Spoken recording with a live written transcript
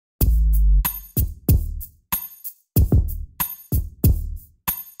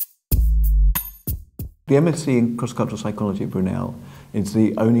The MSc in Cross-Cultural Psychology at Brunel is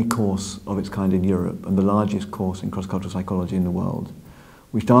the only course of its kind in Europe and the largest course in cross-cultural psychology in the world.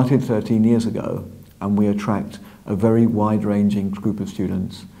 We started 13 years ago and we attract a very wide-ranging group of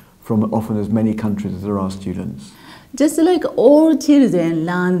students from often as many countries as there are students. Just like all children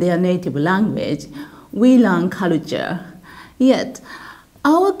learn their native language, we learn culture. Yet,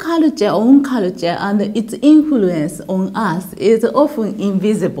 our own culture and its influence on us is often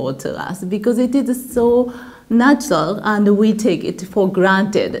invisible to us because it is so natural and we take it for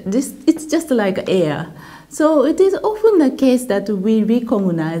granted. It's just like air. So it is often the case that we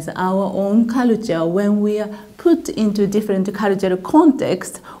recognize our own culture when we are put into different cultural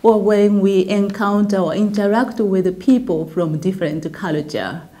contexts or when we encounter or interact with people from different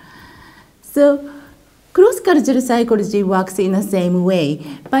culture. So cross-cultural psychology works in the same way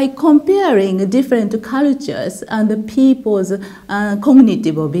by comparing different cultures and people's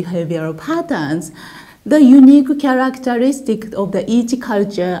cognitive or behavioral patterns. The unique characteristics of each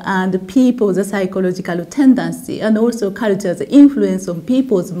culture and people's psychological tendency and also culture's influence on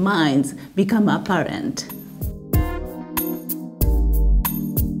people's minds become apparent.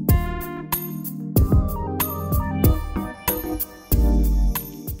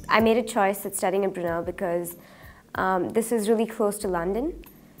 I made a choice at studying at Brunel because this is really close to London.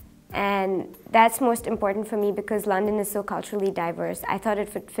 And that's most important for me because London is so culturally diverse. I thought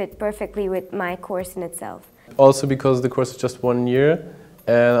it would fit perfectly with my course in itself. Also because the course is just 1 year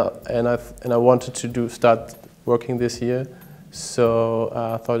and I wanted to start working this year, so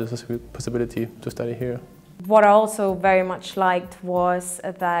I thought this was a possibility to study here. What I also very much liked was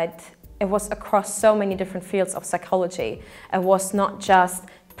that it was across so many different fields of psychology. It was not just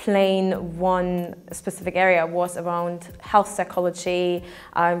plain one specific area. Was around health psychology.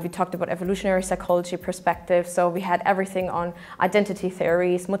 We talked about evolutionary psychology perspective. So we had everything on identity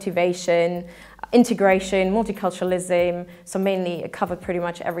theories, motivation, integration, multiculturalism. So mainly it covered pretty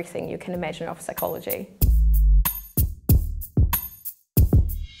much everything you can imagine of psychology.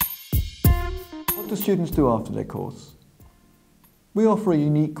 What do students do after their course? We offer a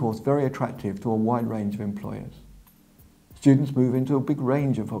unique course very attractive to a wide range of employers. Students move into a big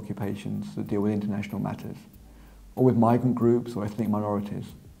range of occupations that deal with international matters, or with migrant groups or ethnic minorities.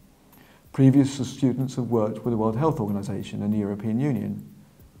 Previous students have worked with the World Health Organization and the European Union,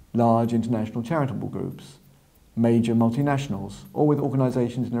 large international charitable groups, major multinationals, or with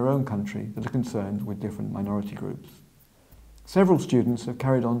organizations in their own country that are concerned with different minority groups. Several students have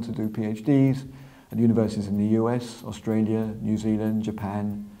carried on to do PhDs at universities in the US, Australia, New Zealand,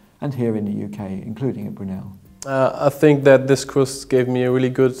 Japan, and here in the UK, including at Brunel. I think that this course gave me a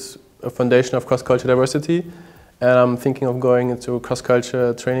really good foundation of cross-cultural diversity, and I'm thinking of going into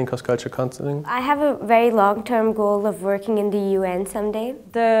cross-culture training, cross-culture counseling. I have a very long-term goal of working in the UN someday.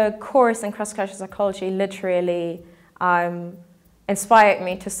 The course in cross-cultural psychology literally inspired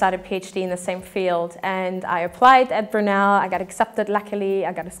me to start a PhD in the same field, and I applied at Brunel. I got accepted, luckily.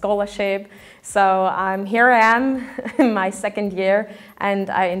 I got a scholarship, so here I am in my 2nd year, and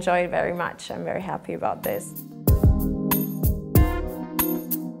I enjoy it very much. I'm very happy about this.